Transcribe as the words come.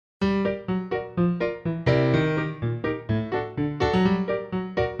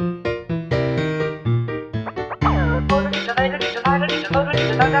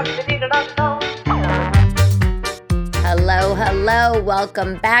Hello.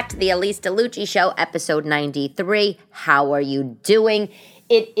 Welcome back to the Elise DeLucci Show, episode 93. How are you doing?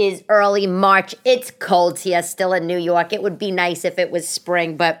 It is early March. It's cold here, still in New York. It would be nice if it was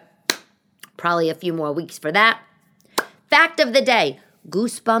spring, but probably a few more weeks for that. Fact of the day,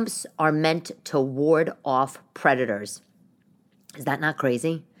 goosebumps are meant to ward off predators. Is that not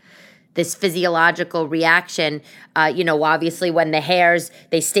crazy? This physiological reaction, obviously when the hairs,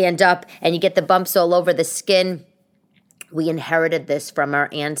 they stand up and you get the bumps all over the skin. We inherited this from our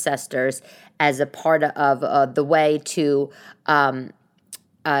ancestors as a part of the way to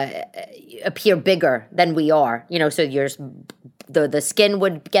appear bigger than we are. So the skin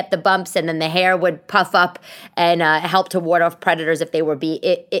would get the bumps, and then the hair would puff up and help to ward off predators if they were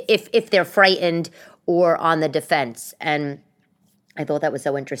if they're frightened or on the defense. And I thought that was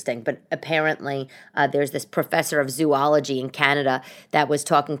so interesting. But apparently there's this professor of zoology in Canada that was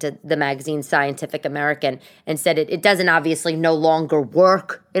talking to the magazine Scientific American and said it doesn't obviously no longer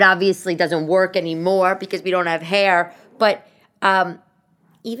work. It obviously doesn't work anymore because we don't have hair. But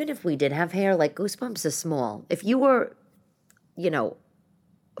even if we did have hair, like goosebumps are small. If you were,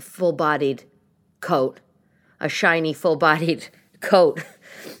 full-bodied coat, a shiny full-bodied coat,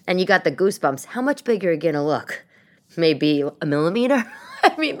 and you got the goosebumps, how much bigger are you going to look? Maybe a millimeter?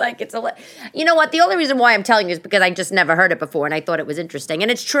 I mean, it's you know what? The only reason why I'm telling you is because I just never heard it before, and I thought it was interesting,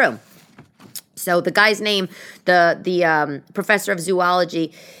 and it's true. So the guy's name, the professor of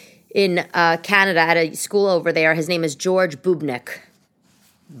zoology in Canada at a school over there, his name is George Bubnik.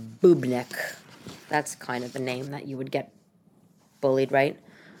 That's kind of the name that you would get bullied, right?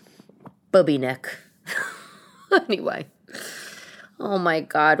 Bubbynick. Anyway. Oh, my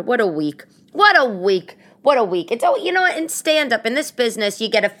God. What a week. It's, in stand-up, in this business, you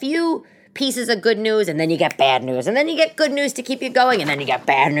get a few pieces of good news, and then you get bad news, and then you get good news to keep you going, and then you get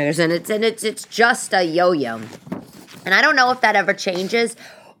bad news, and it's just a yo-yo. And I don't know if that ever changes,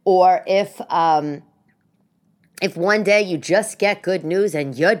 or if one day you just get good news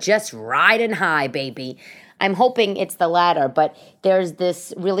and you're just riding high, baby. I'm hoping it's the latter, but there's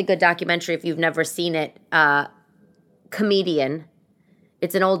this really good documentary, if you've never seen it, Comedian.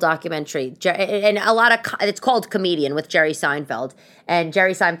 It's an old documentary, and it's called Comedian with Jerry Seinfeld. And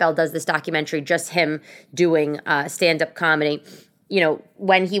Jerry Seinfeld does this documentary, just him doing stand-up comedy,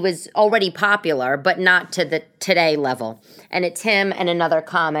 when he was already popular, but not to the today level. And it's him and another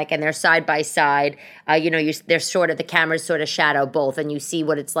comic, and they're side by side. They're the cameras sort of shadow both, and you see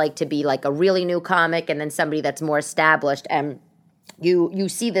what it's like to be like a really new comic and then somebody that's more established. And you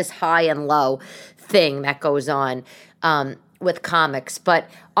see this high and low thing that goes on with comics. But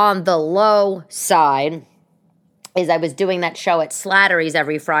on the low side is I was doing that show at Slattery's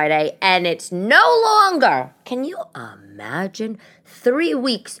every Friday, and it's no longer. Can you imagine 3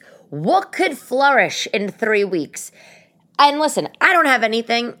 weeks? What could flourish in 3 weeks? And listen, I don't have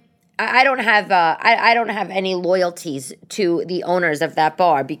anything. I don't have any loyalties to the owners of that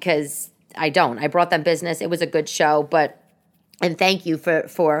bar because I don't. I brought them business. It was a good show, and thank you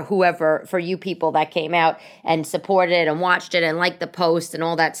for you people that came out and supported and watched it and liked the post and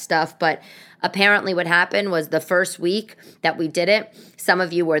all that stuff. But apparently what happened was the first week that we did it, some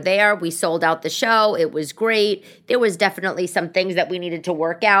of you were there. We sold out the show. It was great. There was definitely some things that we needed to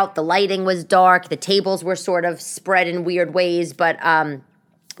work out. The lighting was dark. The tables were sort of spread in weird ways. But,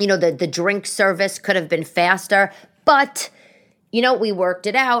 the drink service could have been faster. But, we worked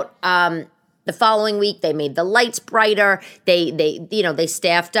it out. The following week, they made the lights brighter. They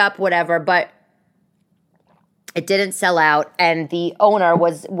staffed up, whatever, but it didn't sell out. And the owner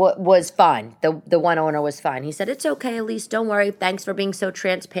was fine. The one owner was fine. He said, "It's okay, Elise. Don't worry. Thanks for being so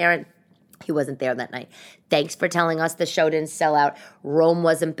transparent." He wasn't there that night. "Thanks for telling us the show didn't sell out. Rome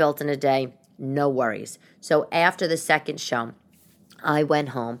wasn't built in a day. No worries." So after the second show, I went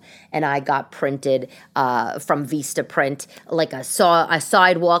home and I got printed from Vista Print, like a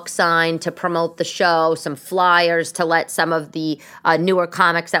sidewalk sign to promote the show, some flyers to let some of the newer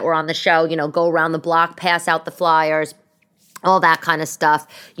comics that were on the show, go around the block, pass out the flyers, all that kind of stuff,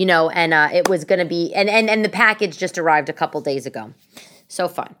 and it was going to be, and the package just arrived a couple days ago. So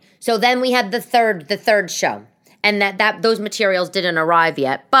fun. So then we had the third show, and that those materials didn't arrive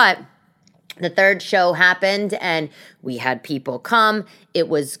yet, but the third show happened and we had people come. It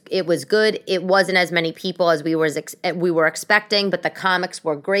was good. It wasn't as many people as we were expecting, but the comics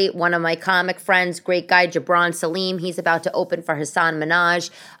were great. One of my comic friends, great guy, Jabron Salim, he's about to open for Hassan Minaj.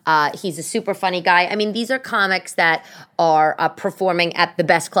 He's a super funny guy. I mean, these are comics that are performing at the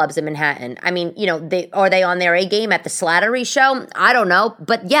best clubs in Manhattan. I mean, are they on their A game at the Slattery show? I don't know.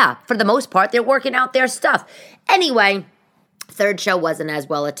 But yeah, for the most part, they're working out their stuff. Anyway, Third show wasn't as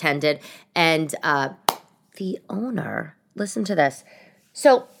well attended. And the owner, listen to this.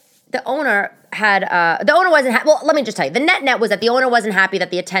 So the owner wasn't well, let me just tell you. The net was that the owner wasn't happy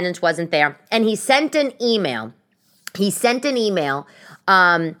that the attendance wasn't there. And he sent an email.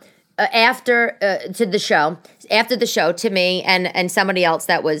 After the show to me and somebody else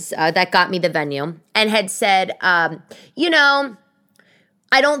that got me the venue, and had said, I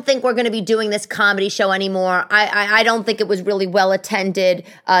don't think we're going to be doing this comedy show anymore. I don't think it was really well attended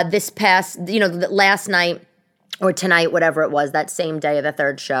this past, last night or tonight, whatever it was, that same day of the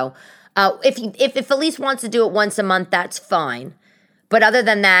third show. If Felice wants to do it once a month, that's fine. But other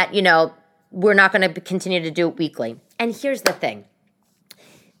than that, we're not going to continue to do it weekly. And here's the thing.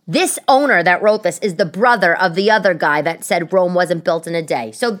 This owner that wrote this is the brother of the other guy that said Rome wasn't built in a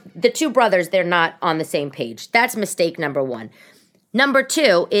day. So the two brothers, they're not on the same page. That's mistake number one. Number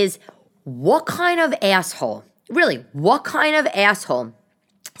two is, what kind of asshole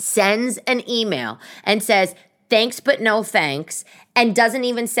sends an email and says, thanks but no thanks, and doesn't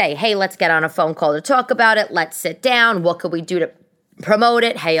even say, hey, let's get on a phone call to talk about it. Let's sit down. What could we do to promote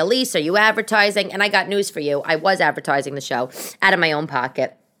it? Hey, Elise, are you advertising? And I got news for you. I was advertising the show out of my own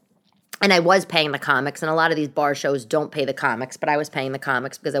pocket. And I was paying the comics, and a lot of these bar shows don't pay the comics, but I was paying the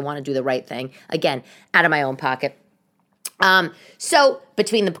comics because I want to do the right thing. Again, out of my own pocket. So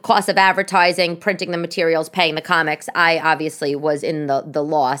between the cost of advertising, printing the materials, paying the comics, I obviously was in the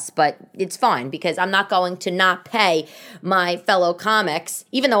loss, but it's fine because I'm not going to not pay my fellow comics.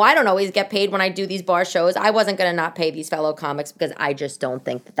 Even though I don't always get paid when I do these bar shows, I wasn't going to not pay these fellow comics because I just don't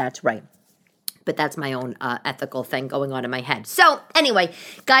think that that's right. But that's my own ethical thing going on in my head. So anyway,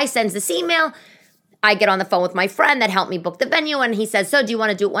 guy sends this email. I get on the phone with my friend that helped me book the venue, and he says, so do you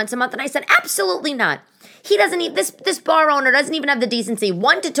want to do it once a month? And I said, absolutely not. He doesn't even, this bar owner doesn't even have the decency,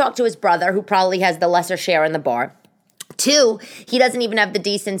 one, to talk to his brother, who probably has the lesser share in the bar. Two, he doesn't even have the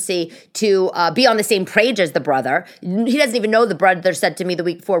decency to be on the same page as the brother. He doesn't even know the brother said to me the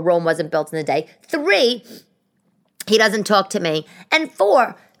week before Rome wasn't built in a day. Three, he doesn't talk to me. And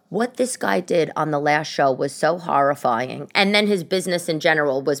four, what this guy did on the last show was so horrifying. And then his business in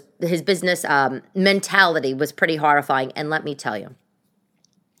general his business mentality was pretty horrifying. And let me tell you.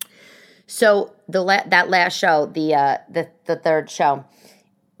 So that last show, the third show,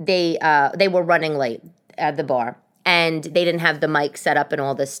 they were running late at the bar. And they didn't have the mic set up and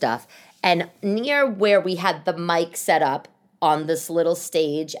all this stuff. And near where we had the mic set up on this little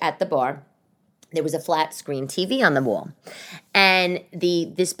stage at the bar, there was a flat screen TV on the wall. And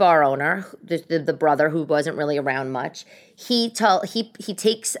this bar owner, the brother who wasn't really around much, he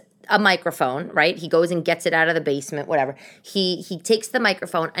takes a microphone, right? He goes and gets it out of the basement, whatever. He takes the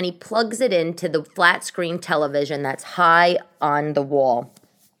microphone and he plugs it into the flat screen television that's high on the wall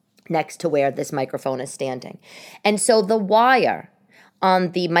next to where this microphone is standing. And so the wire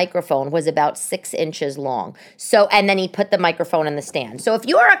on the microphone was about 6 inches long. So, and then he put the microphone in the stand. So if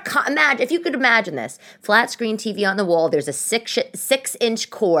if you could imagine this, flat screen TV on the wall, there's a 6-inch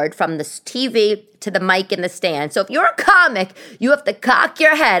cord from the TV to the mic in the stand. So if you're a comic, you have to cock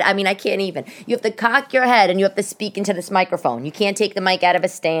your head. I mean, I can't even. You have to cock your head and you have to speak into this microphone. You can't take the mic out of a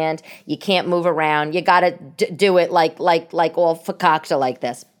stand. You can't move around. You got to do it like all fakakta like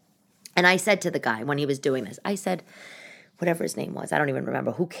this. And I said to the guy when he was doing this, I said, whatever his name was, I don't even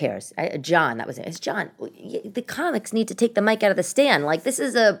remember. Who cares? John, that was it. It's John. The comics need to take the mic out of the stand. Like, this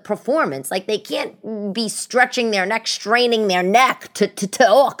is a performance. Like, they can't be stretching their neck, straining their neck to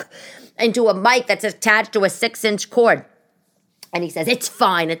talk into a mic that's attached to a 6-inch cord. And he says, it's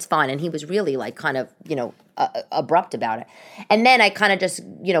fine. And he was really like kind of, abrupt about it. And then I kind of just,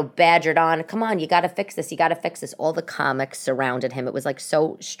 badgered on, come on, you got to fix this. All the comics surrounded him. It was like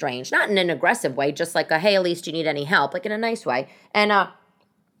so strange, not in an aggressive way, just like hey, Elise, do you need any help? Like in a nice way. And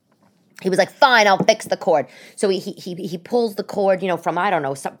he was like, fine, I'll fix the cord. So he pulls the cord, from, I don't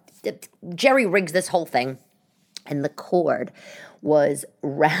know, Jerry rigs this whole thing. And the cord was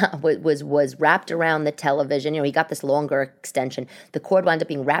wrapped around the television. He got this longer extension. The cord wound up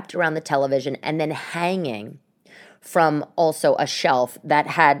being wrapped around the television and then hanging from also a shelf that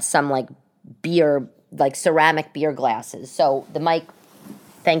had some ceramic beer glasses. So the mic,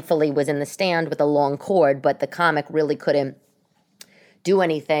 thankfully, was in the stand with a long cord, but the comic really couldn't do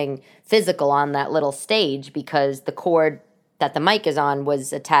anything physical on that little stage because the cord that the mic is on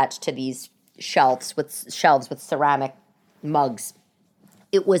was attached to these shelves with ceramic mugs.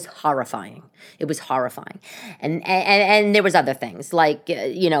 It was horrifying. And there was other things like,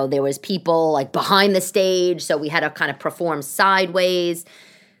 there was people behind the stage. So we had to kind of perform sideways.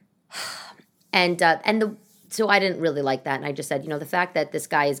 So I didn't really like that. And I just said, the fact that this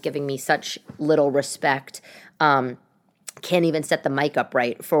guy is giving me such little respect, can't even set the mic up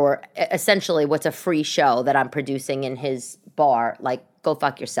right for essentially what's a free show that I'm producing in his bar. Like, go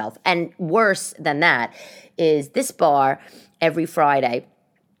fuck yourself. And worse than that is this bar every Friday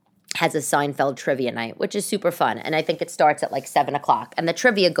has a Seinfeld trivia night, which is super fun. And I think it starts at like 7 o'clock. And the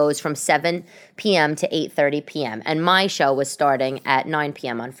trivia goes from 7 p.m. to 8:30 p.m. And my show was starting at 9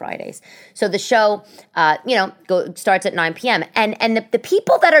 p.m. on Fridays. So the show, starts at 9 p.m. And the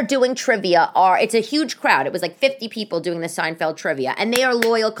people that are doing trivia it's a huge crowd. It was like 50 people doing the Seinfeld trivia. And they are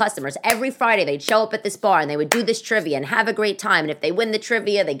loyal customers. Every Friday they'd show up at this bar and they would do this trivia and have a great time. And if they win the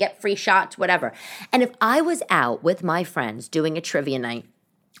trivia, they get free shots, whatever. And if I was out with my friends doing a trivia night,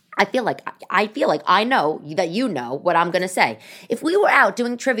 I feel like I know that you know what I'm going to say. If we were out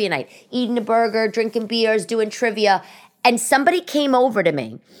doing trivia night, eating a burger, drinking beers, doing trivia, and somebody came over to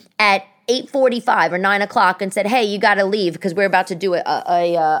me at 8:45 or 9 o'clock and said, hey, you got to leave because we're about to do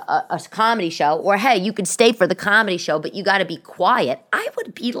a comedy show, or hey, you could stay for the comedy show, but you got to be quiet, I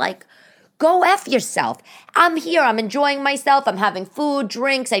would be like, go F yourself. I'm here. I'm enjoying myself. I'm having food,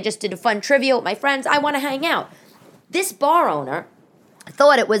 drinks. I just did a fun trivia with my friends. I want to hang out. This bar owner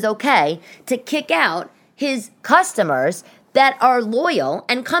thought it was okay to kick out his customers that are loyal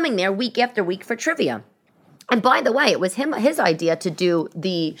and coming there week after week for trivia. And by the way, it was his idea to do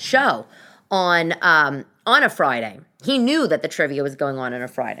the show on a Friday. He knew that the trivia was going on a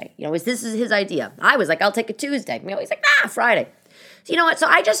Friday. This is his idea. I was like, I'll take a Tuesday. He's like, Friday. So you know what? So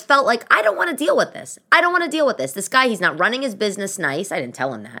I just felt like I don't want to deal with this. This guy, he's not running his business nice. I didn't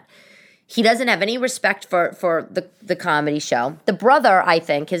tell him that. He doesn't have any respect for the comedy show. The brother, I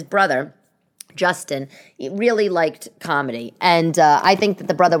think, his brother, Justin, really liked comedy. And I think that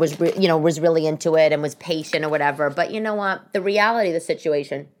the brother was really into it and was patient or whatever. But you know what? The reality of the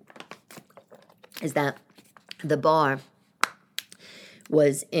situation is that the bar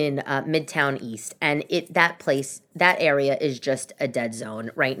was in Midtown East, and that area is just a dead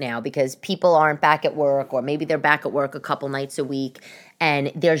zone right now because people aren't back at work, or maybe they're back at work a couple nights a week, and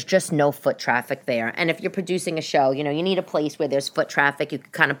there's just no foot traffic there. And if you're producing a show, you need a place where there's foot traffic. You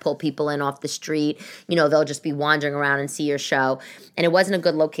can kind of pull people in off the street. They'll just be wandering around and see your show. And it wasn't a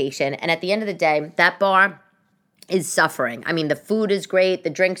good location. And at the end of the day, that bar is suffering. I mean, the food is great. The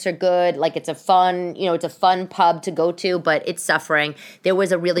drinks are good. Like, it's a fun pub to go to, but it's suffering. There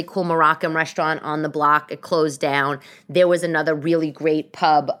was a really cool Moroccan restaurant on the block. It closed down. There was another really great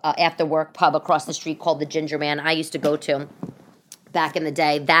pub, after work pub across the street called the Ginger Man I used to go to back in the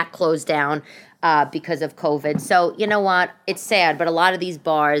day. That closed down because of COVID. So, you know what? It's sad, but a lot of these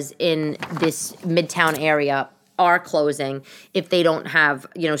bars in this Midtown area are closing if they don't have,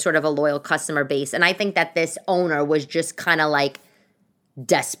 sort of a loyal customer base. And I think that this owner was just kind of like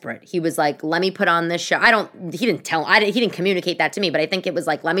desperate. He was like, let me put on this show. He didn't communicate that to me, but I think it was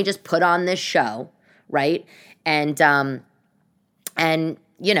like, let me just put on this show, right? And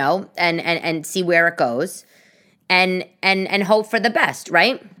see where it goes and hope for the best,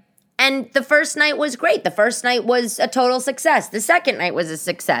 right? And the first night was great. The first night was a total success. The second night was a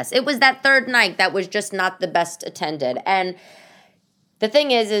success. It was that third night that was just not the best attended. And the thing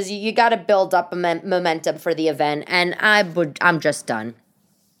is you got to build up a momentum for the event. And I'm just done.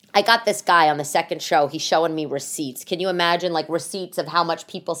 I got this guy on the second show. He's showing me receipts. Can you imagine, like, receipts of how much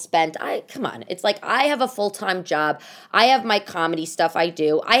people spent? Come on. It's like, I have a full-time job. I have my comedy stuff I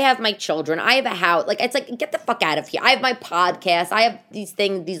do. I have my children. I have a house. Like, it's like, get the fuck out of here. I have my podcast. I have these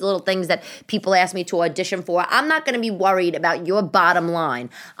little things that people ask me to audition for. I'm not going to be worried about your bottom line.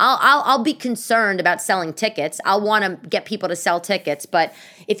 I'll be concerned about selling tickets. I'll want to get people to sell tickets. But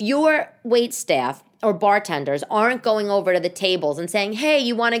if your wait staff or bartenders aren't going over to the tables and saying, hey,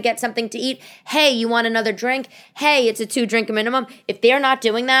 you want to get something to eat? Hey, you want another drink? Hey, it's a 2-drink minimum. If they're not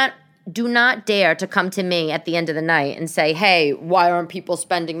doing that, do not dare to come to me at the end of the night and say, hey, why aren't people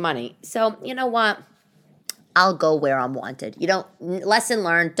spending money? So, you know what? I'll go where I'm wanted. Lesson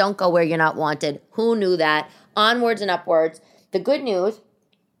learned, don't go where you're not wanted. Who knew that? Onwards and upwards. The good news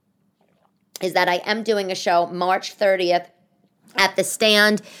is that I am doing a show March 30th at the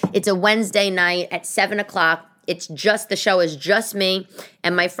Stand. It's a Wednesday night at 7 o'clock. The show is just me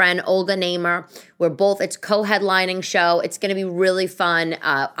and my friend Olga Namer. It's co-headlining show. It's going to be really fun.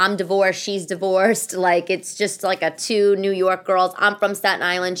 I'm divorced. She's divorced. Like, it's just like a 2 New York girls. I'm from Staten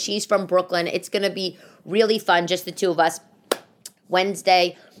Island. She's from Brooklyn. It's going to be really fun. Just the two of us.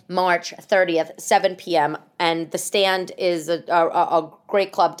 Wednesday, March 30th, 7 p.m. And the Stand is a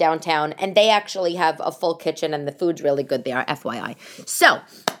great club downtown. And they actually have a full kitchen and the food's really good there, FYI. So,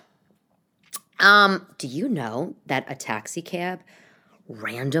 do you know that a taxi cab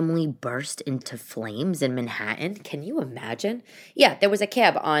randomly burst into flames in Manhattan. Can you imagine? Yeah, there was a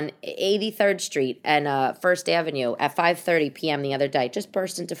cab on 83rd Street and First Avenue at 5:30 p.m. the other day. Just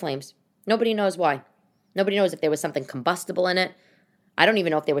burst into flames. Nobody knows why. Nobody knows if there was something combustible in it. I don't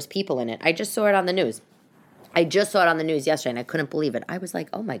even know if there was people in it. I just saw it on the news. I just saw it on the news yesterday, and I couldn't believe it. I was like,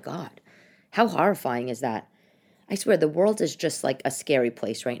 oh my God, how horrifying is that? I swear, the world is just like a scary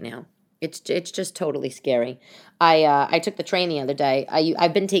place right now. It's just totally scary. I took the train the other day.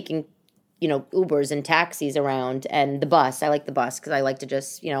 I've been taking, Ubers and taxis around, and the bus. I like the bus because I like to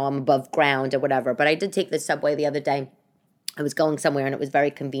just, I'm above ground or whatever. But I did take the subway the other day. I was going somewhere and it was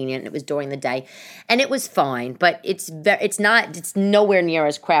very convenient. And it was during the day, and it was fine. But it's nowhere near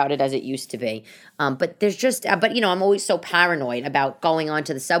as crowded as it used to be. But I'm always so paranoid about going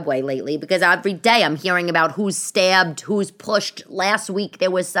onto the subway lately because every day I'm hearing about who's stabbed, who's pushed. Last week there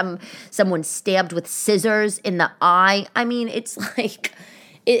was someone stabbed with scissors in the eye. I mean, it's like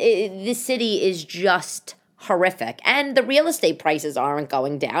the city is just horrific. And the real estate prices aren't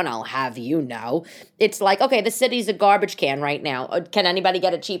going down, I'll have you know. It's like, okay, the city's a garbage can right now. Can anybody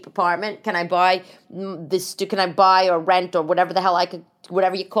get a cheap apartment? Can I buy or rent or whatever the hell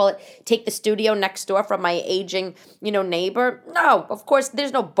whatever you call it, take the studio next door from my aging, neighbor? No, of course,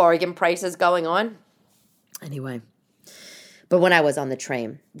 there's no bargain prices going on. Anyway. But when I was on the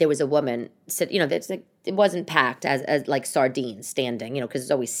train, there was a woman it wasn't packed as like sardines standing, because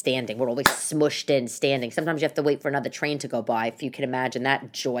it's always standing. We're always smushed in standing. Sometimes you have to wait for another train to go by, if you can imagine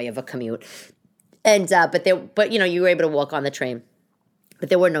that joy of a commute. And you were able to walk on the train, but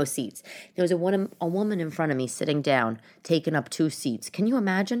there were no seats. There was a woman in front of me sitting down, taking up 2 seats. Can you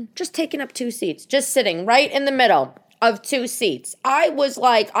imagine? Just taking up 2 seats, just sitting right in the middle of 2 seats. I was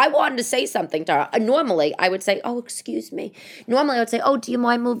like, I wanted to say something to her. Normally, I would say, oh, excuse me. Normally, I would say, oh, do you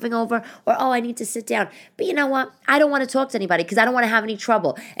mind moving over? Or, oh, I need to sit down. But you know what? I don't want to talk to anybody because I don't want to have any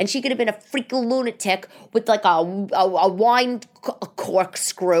trouble. And she could have been a freaking lunatic with like a wine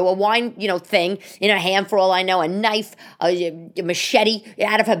corkscrew, a wine, thing in her hand for all I know, a knife, a machete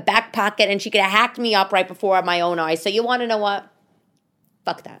out of her back pocket, and she could have hacked me up right before my own eyes. So you want to know what?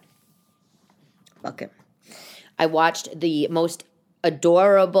 Fuck that. Fuck it. I watched the most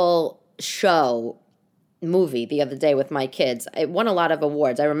adorable movie the other day with my kids. It won a lot of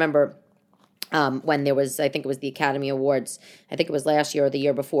awards. I remember when there was, I think it was the Academy Awards. I think it was last year or the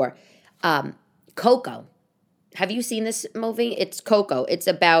year before. Coco. Have you seen this movie? It's Coco. It's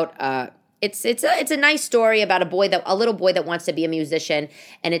about it's a nice story about a little boy that wants to be a musician,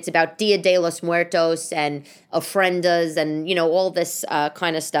 and it's about Dia de los Muertos and ofrendas and all this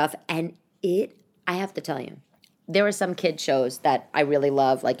kind of stuff. And I have to tell you, there are some kid shows that I really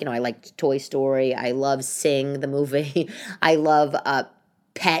love. Like, I liked Toy Story. I love Sing, the movie. I love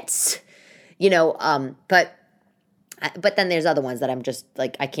Pets, but then there's other ones that I'm just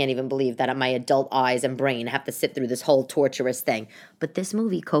like, I can't even believe that my adult eyes and brain have to sit through this whole torturous thing. But this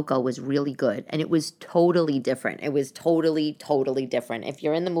movie, Coco, was really good. And it was totally different. It was totally, totally different. If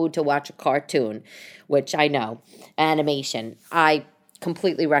you're in the mood to watch a cartoon, which I know, animation, I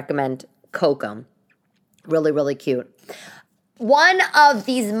completely recommend Coco. Really, really cute. One of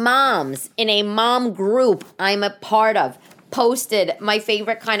these moms in a mom group I'm a part of posted my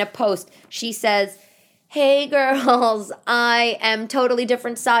favorite kind of post. She says, hey girls, I am totally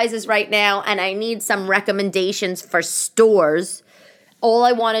different sizes right now and I need some recommendations for stores. All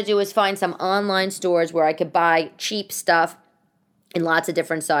I want to do is find some online stores where I could buy cheap stuff in lots of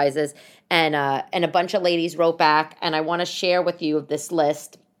different sizes. And a bunch of ladies wrote back, and I want to share with you this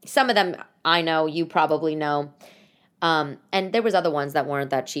list. Some of them I know, you probably know. And there was other ones that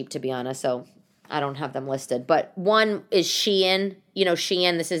weren't that cheap, to be honest, so I don't have them listed. But one is Shein.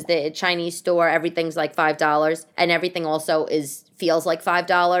 Shein, this is the Chinese store. Everything's like $5, and everything also feels like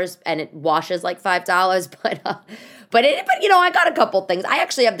 $5, and it washes like $5. But I got a couple things. I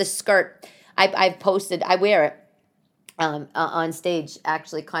actually have this skirt. I've posted. I wear it on stage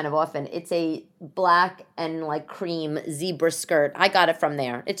actually kind of often. It's a black and like cream zebra skirt. I got it from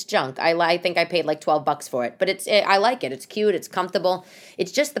there. It's junk. I think I paid like $12 for it, but I like it. It's cute. It's comfortable.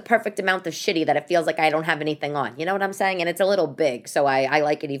 It's just the perfect amount of shitty that it feels like I don't have anything on. You know what I'm saying? And it's a little big, so I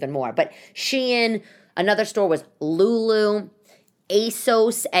like it even more. But Shein, another store was Lulu,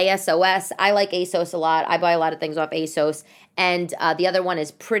 ASOS, ASOS. I like ASOS a lot. I buy a lot of things off ASOS. And the other one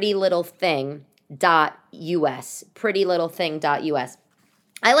is PrettyLittleThing.us. PrettyLittleThing.us.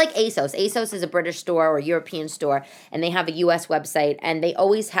 I like ASOS. ASOS is a British store or European store, and they have a US website, and they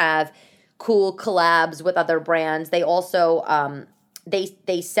always have cool collabs with other brands. They also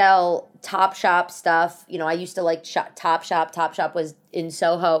they sell Topshop stuff. I used to like Topshop. Topshop was in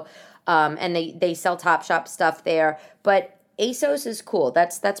Soho, and they sell Topshop stuff there. But ASOS is cool.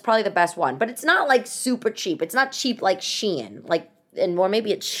 That's probably the best one, but it's not like super cheap. It's not cheap like Shein, or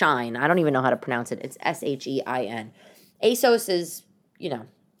maybe it's Shine. I don't even know how to pronounce it. It's Shein. ASOS is,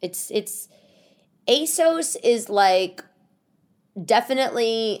 it's ASOS is like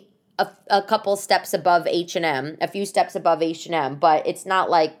definitely a couple steps above H&M, a few steps above H&M, but it's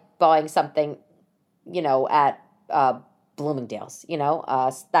not like buying something, at Bloomingdale's,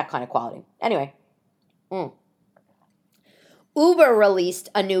 that kind of quality. Anyway. Uber released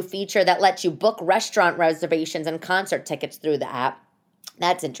a new feature that lets you book restaurant reservations and concert tickets through the app.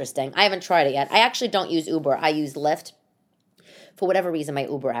 That's interesting. I haven't tried it yet. I actually don't use Uber. I use Lyft. For whatever reason, my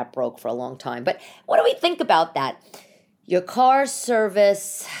Uber app broke for a long time. But what do we think about that? Your car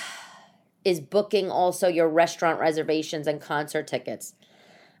service is booking also your restaurant reservations and concert tickets.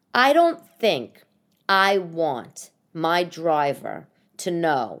 I don't think I want my driver to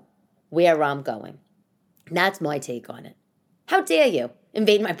know where I'm going. That's my take on it. How dare you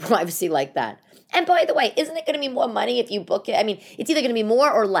invade my privacy like that? And by the way, isn't it going to be more money if you book it? I mean, it's either going to be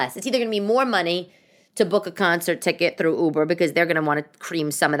more or less. It's either going to be more money to book a concert ticket through Uber because they're going to want to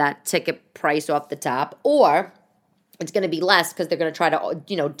cream some of that ticket price off the top, or it's going to be less because they're going to try to,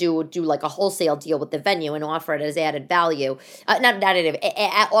 do like a wholesale deal with the venue and offer it as added value. Not additive,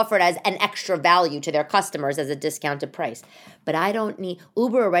 offer it as an extra value to their customers as a discounted price. But I don't need,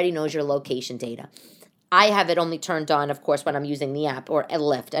 Uber already knows your location data. I have it only turned on, of course, when I'm using the app or a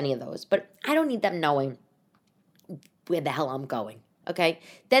Lyft, any of those. But I don't need them knowing where the hell I'm going, okay?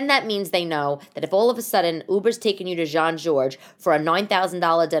 Then that means they know that if all of a sudden Uber's taking you to Jean-Georges for a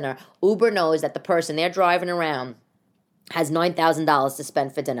 $9,000 dinner, Uber knows that the person they're driving around has $9,000 to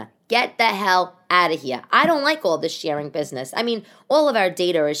spend for dinner. Get the hell out of here. I don't like all this sharing business. I mean, all of our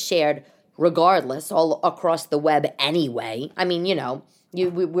data is shared regardless, all across the web anyway. I mean,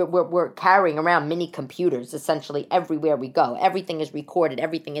 we're carrying around mini computers essentially everywhere we go. Everything is recorded.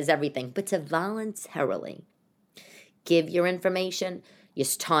 Everything is everything. But to voluntarily give your information, your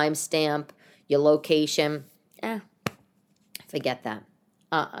timestamp, your location, forget that.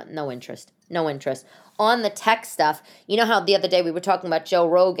 No interest. No interest. On the tech stuff, you know how the other day we were talking about Joe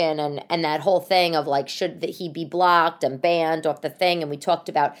Rogan and that whole thing of like, should he be blocked and banned off the thing? And we talked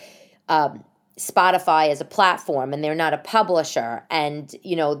about Spotify as a platform, and they're not a publisher. And,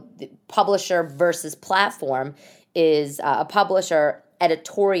 the publisher versus platform is a publisher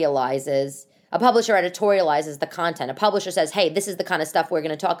editorializes the content. A publisher says, hey, this is the kind of stuff we're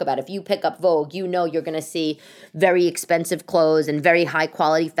going to talk about. If you pick up Vogue, you're going to see very expensive clothes and very high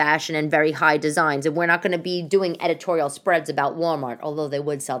quality fashion and very high designs. And we're not going to be doing editorial spreads about Walmart, although they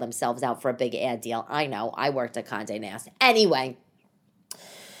would sell themselves out for a big ad deal. I know. I worked at Condé Nast. Anyway.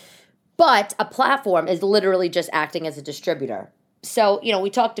 But a platform is literally just acting as a distributor. So, we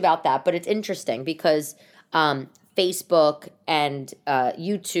talked about that, but it's interesting because Facebook and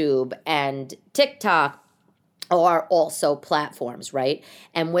YouTube and TikTok are also platforms, right?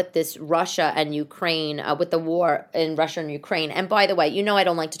 And with this Russia and Ukraine, with the war in Russia and Ukraine, and by the way, I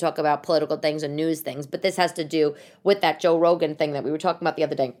don't like to talk about political things and news things, but this has to do with that Joe Rogan thing that we were talking about the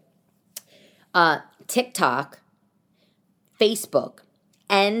other day. TikTok, Facebook,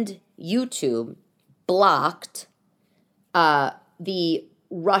 and YouTube blocked the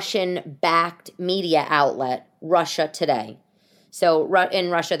Russian-backed media outlet, Russia Today. So in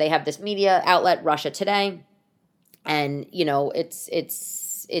Russia, they have this media outlet, Russia Today, and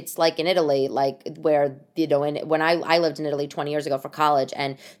it's like in Italy, like where when I lived in Italy 20 years ago for college,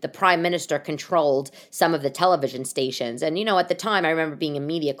 and the prime minister controlled some of the television stations. And at the time, I remember being in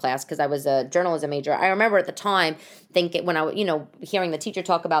media class because I was a journalism major. I remember at the time thinking when I hearing the teacher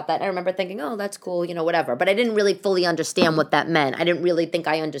talk about that, I remember thinking, oh, that's cool, whatever. But I didn't really fully understand what that meant. I didn't really think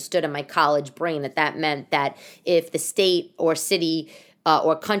I understood in my college brain that meant that if the state or city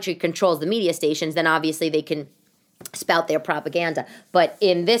or country controls the media stations, then obviously they can spout their propaganda. But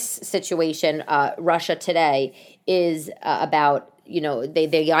in this situation, Russia Today is about,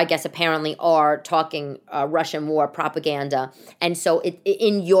 they I guess apparently are talking Russian war propaganda. And so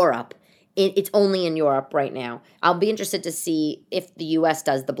in Europe, it's only in Europe right now. I'll be interested to see if the U.S.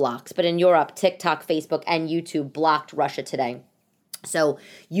 does the blocks. But in Europe, TikTok, Facebook, and YouTube blocked Russia Today. So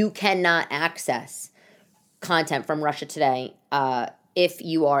you cannot access content from Russia Today if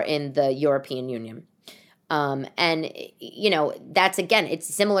you are in the European Union. And, that's, again, it's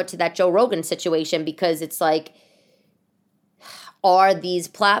similar to that Joe Rogan situation because it's like, are these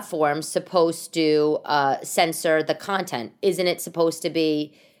platforms supposed to censor the content? Isn't it supposed to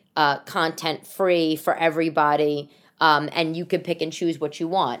be content free for everybody? And you can pick and choose what you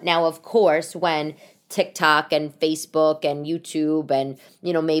want. Now, of course, when TikTok and Facebook and YouTube and,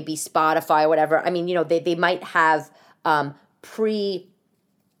 maybe Spotify or whatever, I mean, they might have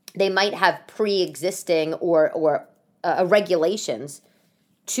they might have pre-existing or regulations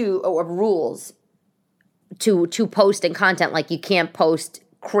or rules to posting content, like you can't post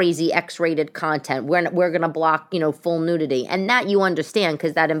crazy X-rated content. We're gonna block full nudity, and that you understand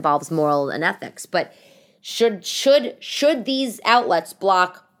because that involves moral and ethics. But should these outlets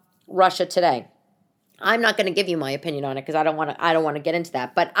block Russia Today? I'm not going to give you my opinion on it because I don't want to get into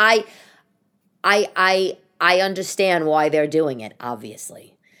that. But I understand why they're doing it,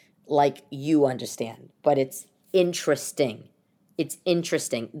 obviously, like you understand. But it's interesting. It's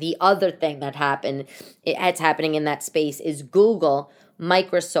interesting. The other thing that's happening in that space is Google,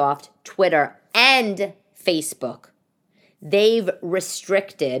 Microsoft, Twitter, and Facebook. They've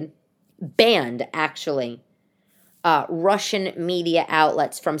banned actually, Russian media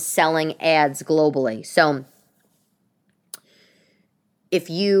outlets from selling ads globally. So if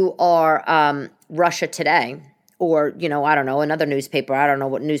you are Russia Today, or, I don't know, another newspaper, I don't know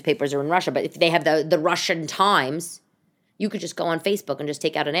what newspapers are in Russia, but if they have the Russian Times, you could just go on Facebook and just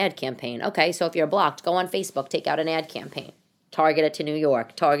take out an ad campaign. Okay, so if you're blocked, go on Facebook, take out an ad campaign. Target it to New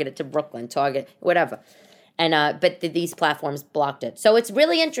York, target it to Brooklyn, target whatever. And but these platforms blocked it. So it's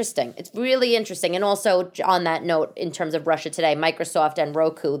really interesting. It's really interesting. And also on that note, in terms of Russia Today, Microsoft and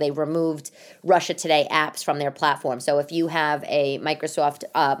Roku, they removed Russia Today apps from their platform. So if you have a Microsoft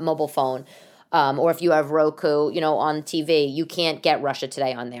mobile phone, or if you have Roku, on TV, you can't get Russia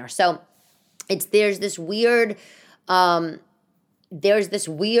Today on there. So there's this weird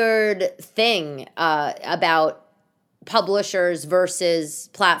thing about publishers versus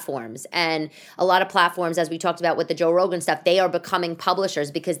platforms. And a lot of platforms, as we talked about with the Joe Rogan stuff, they are becoming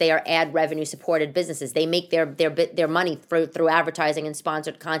publishers because they are ad revenue supported businesses. They make their money through advertising and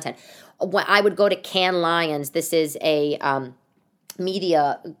sponsored content. I would go to Cannes Lions. This is a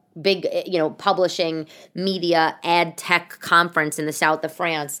publishing media ad tech conference in the south of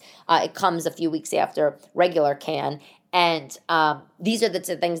France. It comes a few weeks after regular Cannes. And these are the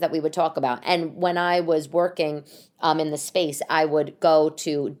things that we would talk about. And when I was working in the space, I would go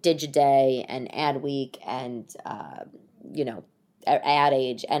to Digiday and Adweek and, Ad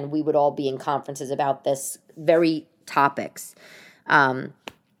Age, and we would all be in conferences about this very topics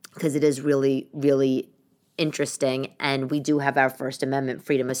because it is really, really interesting. And we do have our First Amendment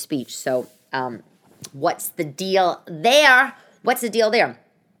freedom of speech. So what's the deal there?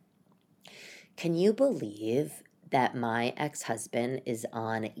 Can you believe that my ex-husband is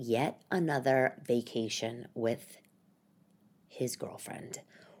on yet another vacation with his girlfriend?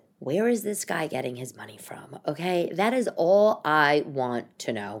 Where is this guy getting his money from? Okay, that is all I want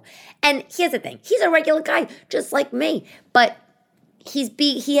to know. And here's the thing. He's a regular guy, just like me. But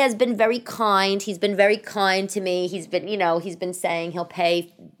he has been very kind. He's been very kind to me. He's been saying he'll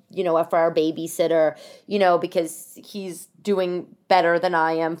pay, for our babysitter, because he's doing better than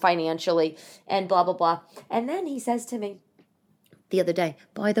I am financially and blah, blah, blah. And then he says to me the other day,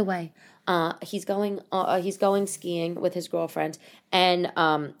 by the way, he's going skiing with his girlfriend, and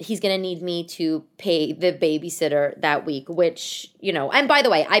he's going to need me to pay the babysitter that week, which, and by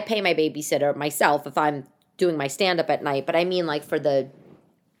the way, I pay my babysitter myself if I'm doing my stand-up at night, but I mean like for the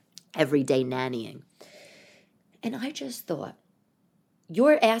everyday nannying. And I just thought,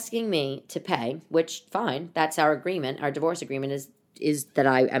 you're asking me to pay, which fine, that's our agreement. Our divorce agreement is that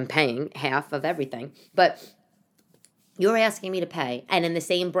I am paying half of everything. But you're asking me to pay, and in the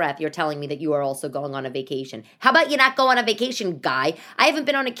same breath, you're telling me that you are also going on a vacation. How about you not go on a vacation, guy? I haven't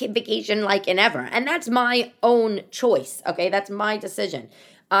been on a vacation like in ever, and that's my own choice, okay? That's my decision.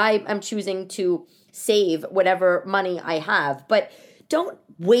 I am choosing to save whatever money I have, but don't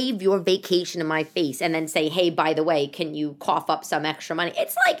wave your vacation in my face and then say, hey, by the way, can you cough up some extra money?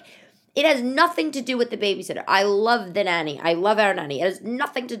 It's like, it has nothing to do with the babysitter. I love the nanny. I love our nanny. It has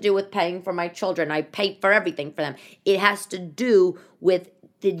nothing to do with paying for my children. I pay for everything for them. It has to do with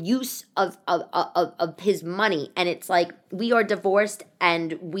the use of his money. And it's like, we are divorced,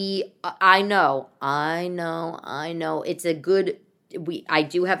 and I know. It's I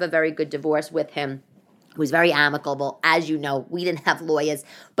do have a very good divorce with him. It was very amicable. As you know, we didn't have lawyers,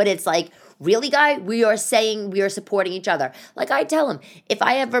 but it's like, really, guy, we are saying we are supporting each other. Like I tell him, if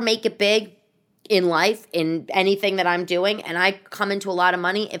I ever make it big in life, in anything that I'm doing, and I come into a lot of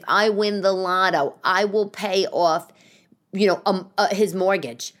money, if I win the lotto, I will pay off, his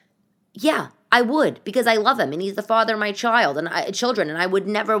mortgage. Yeah, I would, because I love him, and he's the father of my children, and I would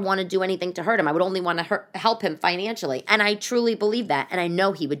never want to do anything to hurt him. I would only want to help him financially, and I truly believe that, and I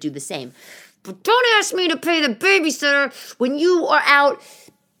know he would do the same. But don't ask me to pay the babysitter when you are out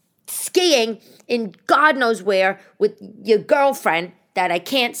skiing in God knows where with your girlfriend that I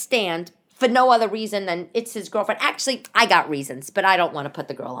can't stand for no other reason than it's his girlfriend. Actually, I got reasons, but I don't want to put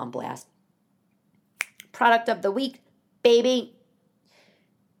the girl on blast. Product of the week, baby.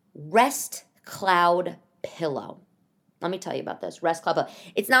 Rest Cloud Pillow. Let me tell you about this. Rest Cloud Pillow.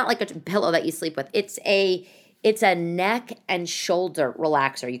 It's not like a pillow that you sleep with. It's a neck and shoulder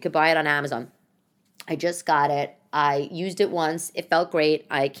relaxer. You could buy it on Amazon. I just got it. I used it once. It felt great.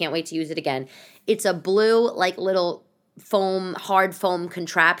 I can't wait to use it again. It's a blue, like little hard foam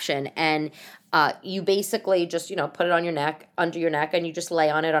contraption, and you basically just, put it on your neck, under your neck, and you just lay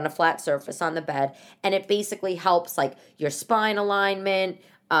on it on a flat surface on the bed, and it basically helps like your spine alignment,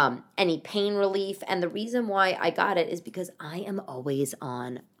 any pain relief. And the reason why I got it is because I am always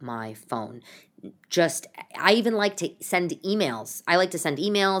on my phone. I even like to send emails. I like to send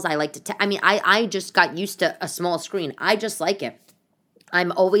emails. I like to, I just got used to a small screen. I just like it.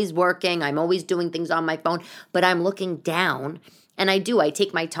 I'm always working. I'm always doing things on my phone, but I'm looking down, and I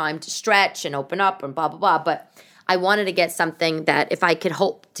take my time to stretch and open up and blah, blah, blah. But I wanted to get something that if I could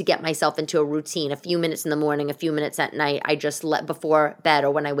hope to get myself into a routine, a few minutes in the morning, a few minutes at night, I just let before bed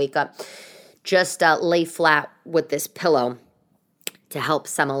or when I wake up, just lay flat with this pillow to help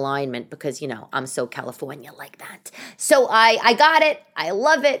some alignment because, I'm so California like that. So I got it. I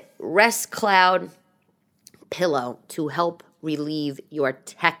love it. Rest Cloud Pillow to help relieve your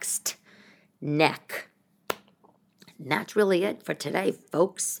text neck. And that's really it for today,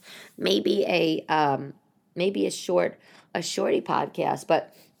 folks. Maybe a shorty podcast.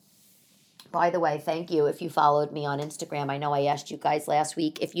 But by the way, thank you if you followed me on Instagram. I know I asked you guys last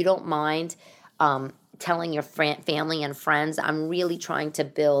week. If you don't mind telling your family and friends, I'm really trying to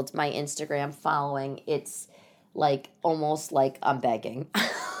build my Instagram following. It's like almost like I'm begging.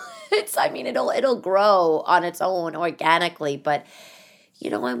 It'll grow on its own organically, but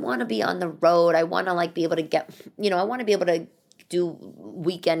I want to be on the road. I want to be able to I want to be able to do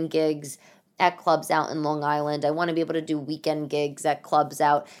weekend gigs at clubs out in Long Island. I want to be able to do weekend gigs at clubs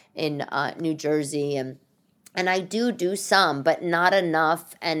out in New Jersey, and I do some, but not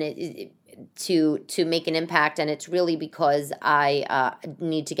enough, and to make an impact. And it's really because I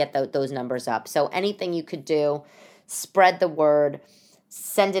need to get those numbers up. So anything you could do, spread the word.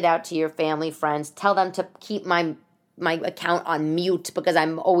 Send it out to your family, friends. Tell them to keep my account on mute because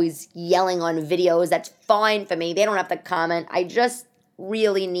I'm always yelling on videos. That's fine for me. They don't have to comment. I just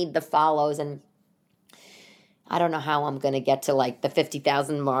really need the follows, and I don't know how I'm going to get to the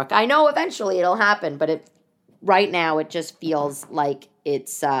 50,000 mark. I know eventually it'll happen, but right now it just feels like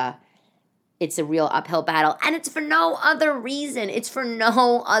it's a real uphill battle, and it's for no other reason. It's for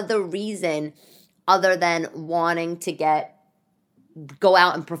no other reason other than wanting to go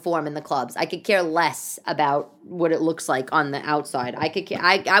out and perform in the clubs. I could care less about what it looks like on the outside.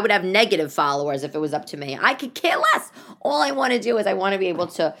 I would have negative followers if it was up to me. I could care less. All I want to do is I want to be able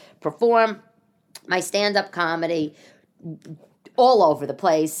to perform my stand-up comedy all over the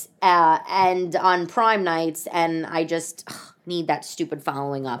place and on prime nights, and I just need that stupid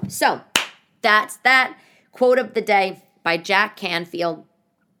following up. So that's that. Quote of the day by Jack Canfield.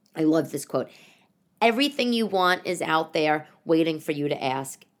 I love this quote. Everything you want is out there waiting for you to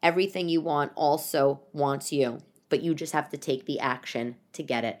ask. Everything you want also wants you, but you just have to take the action to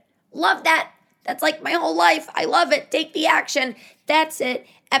get it. Love that. That's like my whole life. I love it. Take the action. That's it.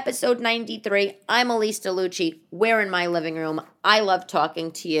 Episode 93. I'm Elise DeLucci. We're in my living room. I love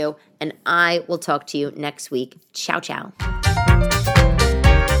talking to you, and I will talk to you next week. Ciao, ciao.